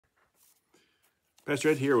Pastor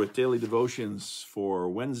Ed here with Daily Devotions for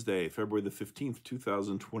Wednesday, February the 15th,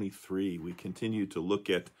 2023. We continue to look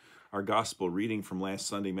at our gospel reading from last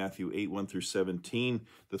Sunday, Matthew 8, 1 through 17,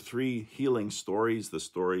 the three healing stories, the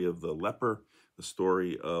story of the leper, the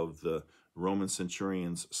story of the Roman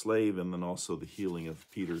centurion's slave, and then also the healing of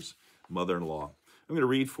Peter's mother-in-law. I'm going to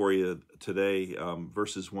read for you today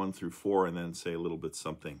verses 1 through 4 and then say a little bit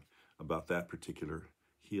something about that particular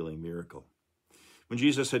healing miracle. When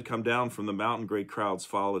Jesus had come down from the mountain, great crowds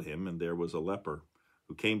followed him, and there was a leper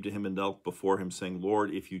who came to him and knelt before him, saying,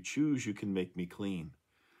 "Lord, if you choose, you can make me clean."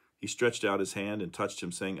 He stretched out his hand and touched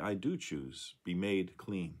him, saying, "I do choose. Be made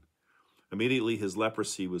clean." Immediately his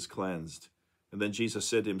leprosy was cleansed. And then Jesus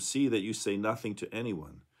said to him, "See that you say nothing to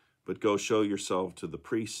anyone, but go show yourself to the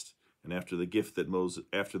priest, and after the gift that Moses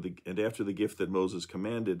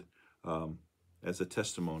commanded, as a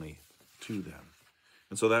testimony to them."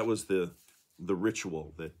 And so that was the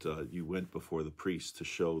ritual that you went before the priest to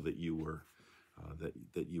show that you were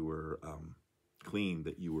clean,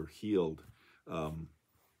 that you were healed.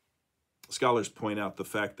 Scholars point out the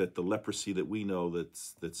fact that the leprosy that we know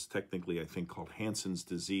that's technically, I think, called Hansen's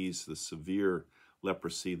disease, the severe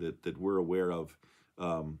leprosy that we're aware of,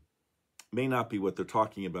 may not be what they're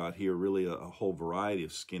talking about here. Really, a whole variety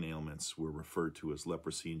of skin ailments were referred to as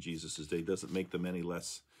leprosy in Jesus' day. It doesn't make them any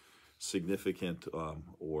less significant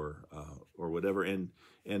or whatever, and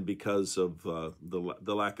because of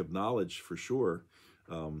the lack of knowledge, for sure,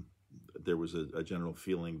 there was a general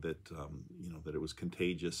feeling that that it was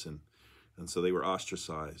contagious, and so they were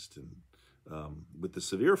ostracized. And with the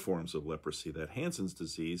severe forms of leprosy, that Hansen's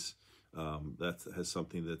disease, that has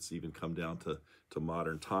something that's even come down to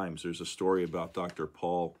modern times. There's a story about Dr.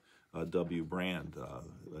 Paul W. Brand,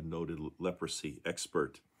 a noted leprosy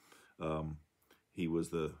expert. He was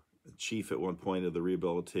the chief at one point of the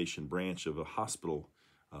rehabilitation branch of a hospital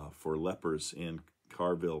for lepers in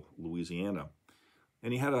Carville, Louisiana.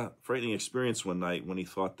 And he had a frightening experience one night when he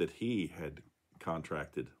thought that he had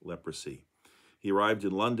contracted leprosy. He arrived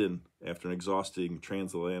in London after an exhausting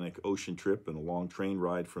transatlantic ocean trip and a long train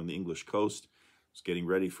ride from the English coast. He was getting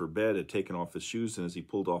ready for bed, had taken off his shoes, and as he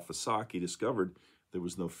pulled off a sock, he discovered there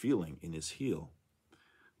was no feeling in his heel.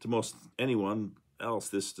 To most anyone else,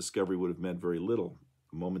 this discovery would have meant very little,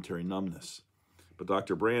 a momentary numbness. But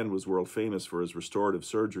Dr. Brand was world famous for his restorative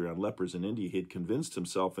surgery on lepers in India. He had convinced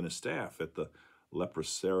himself and his staff at the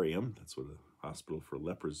leprosarium, that's what a hospital for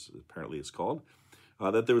lepers apparently is called,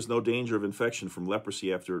 that there was no danger of infection from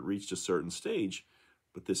leprosy after it reached a certain stage,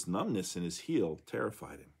 but this numbness in his heel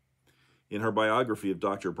terrified him. In her biography of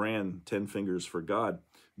Dr. Brand, 10 Fingers for God,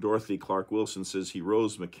 Dorothy Clark Wilson says he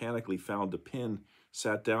rose mechanically, found a pin,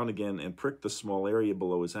 sat down again, and pricked the small area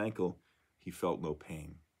below his ankle. He felt no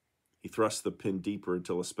pain. He thrust the pin deeper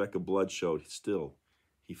until a speck of blood showed. Still,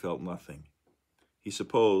 he felt nothing. He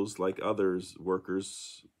supposed, like others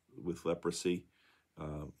workers with leprosy,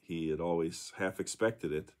 he had always half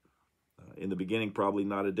expected it. In the beginning, probably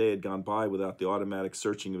not a day had gone by without the automatic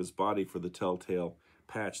searching of his body for the telltale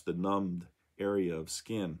patch, the numbed area of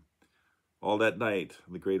skin. All that night,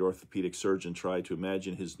 the great orthopedic surgeon tried to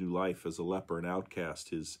imagine his new life as a leper, an outcast,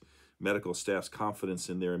 his medical staff's confidence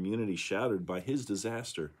in their immunity shattered by his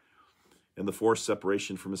disaster and the forced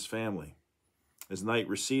separation from his family. As night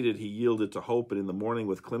receded, he yielded to hope, and in the morning,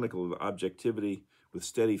 with clinical objectivity, with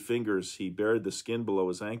steady fingers, he bared the skin below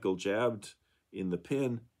his ankle, jabbed in the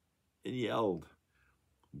pin, and yelled.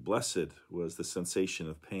 Blessed was the sensation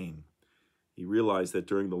of pain. He realized that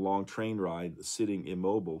during the long train ride, sitting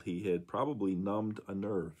immobile, he had probably numbed a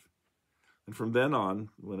nerve. And from then on,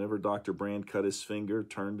 whenever Dr. Brand cut his finger,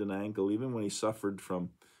 turned an ankle, even when he suffered from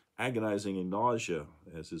agonizing nausea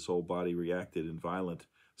as his whole body reacted in violent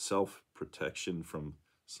self-protection from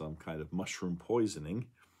some kind of mushroom poisoning,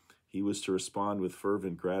 he was to respond with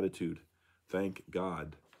fervent gratitude, thank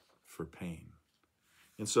God for pain.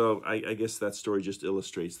 And so I guess that story just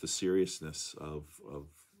illustrates the seriousness of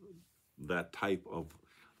that type of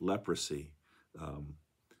leprosy,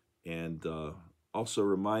 and also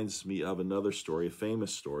reminds me of another story, a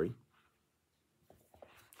famous story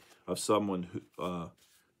of someone who,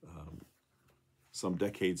 some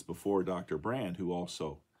decades before Dr. Brand, who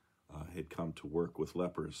also had come to work with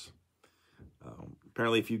lepers.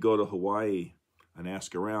 Apparently, if you go to Hawaii and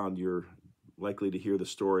ask around, you're likely to hear the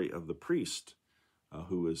story of the priest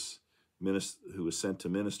who was sent to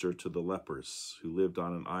minister to the lepers who lived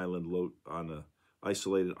on an island, on an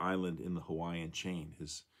isolated island in the Hawaiian chain.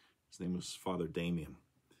 His name was Father Damien.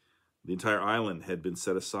 The entire island had been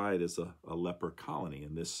set aside as a leper colony,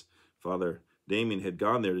 and this Father Damien had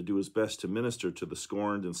gone there to do his best to minister to the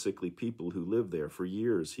scorned and sickly people who lived there. For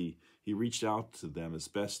years, he reached out to them as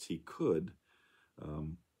best he could,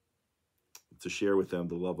 um, to share with them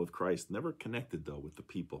the love of Christ. Never connected, though, with the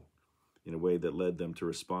people in a way that led them to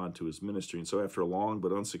respond to his ministry. And so after a long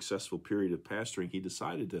but unsuccessful period of pastoring, he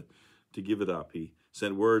decided to give it up. He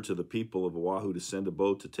sent word to the people of Oahu to send a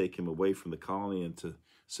boat to take him away from the colony and to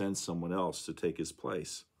send someone else to take his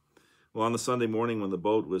place. Well, on the Sunday morning when the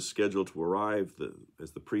boat was scheduled to arrive,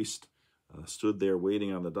 as the priest stood there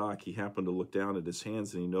waiting on the dock, he happened to look down at his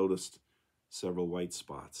hands and he noticed several white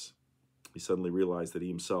spots. He suddenly realized that he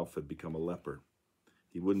himself had become a leper.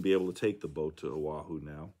 He wouldn't be able to take the boat to Oahu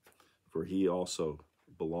now, for he also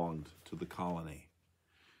belonged to the colony.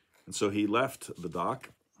 And so he left the dock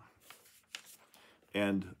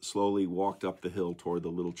and slowly walked up the hill toward the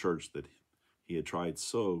little church that he had tried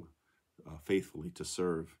so faithfully to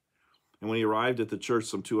serve. And when he arrived at the church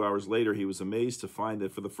some 2 hours later, he was amazed to find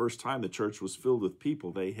that for the first time the church was filled with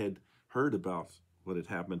people. They had heard about what had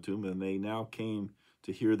happened to him, and they now came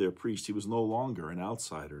to hear their priest. He was no longer an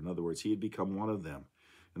outsider. In other words, he had become one of them.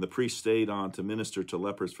 And the priest stayed on to minister to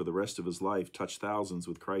lepers for the rest of his life, touched thousands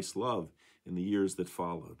with Christ's love in the years that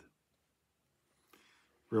followed.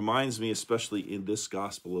 Reminds me, especially in this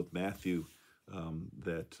Gospel of Matthew,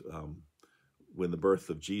 that when the birth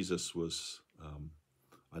of Jesus was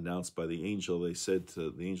announced by the angel,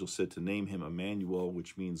 the angel said to name him Emmanuel,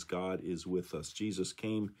 which means God is with us. Jesus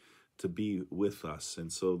came to be with us. And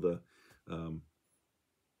so the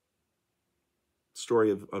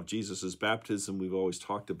story of Jesus' baptism we've always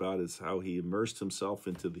talked about is how he immersed himself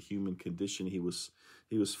into the human condition. He was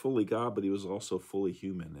fully God, but he was also fully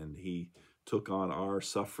human, and he took on our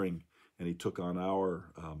suffering and he took on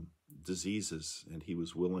our diseases, and he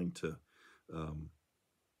was willing to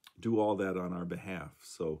do all that on our behalf.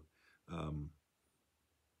 So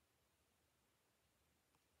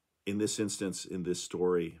in this instance, in this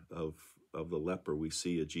story of the leper, we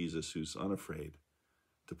see a Jesus who's unafraid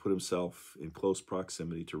to put himself in close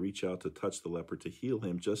proximity, to reach out, to touch the leper, to heal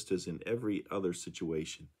him, just as in every other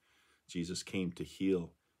situation, Jesus came to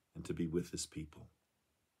heal and to be with his people.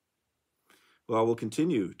 Well, we'll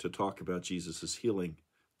continue to talk about Jesus' healing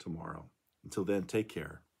tomorrow. Until then, take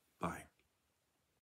care. Bye.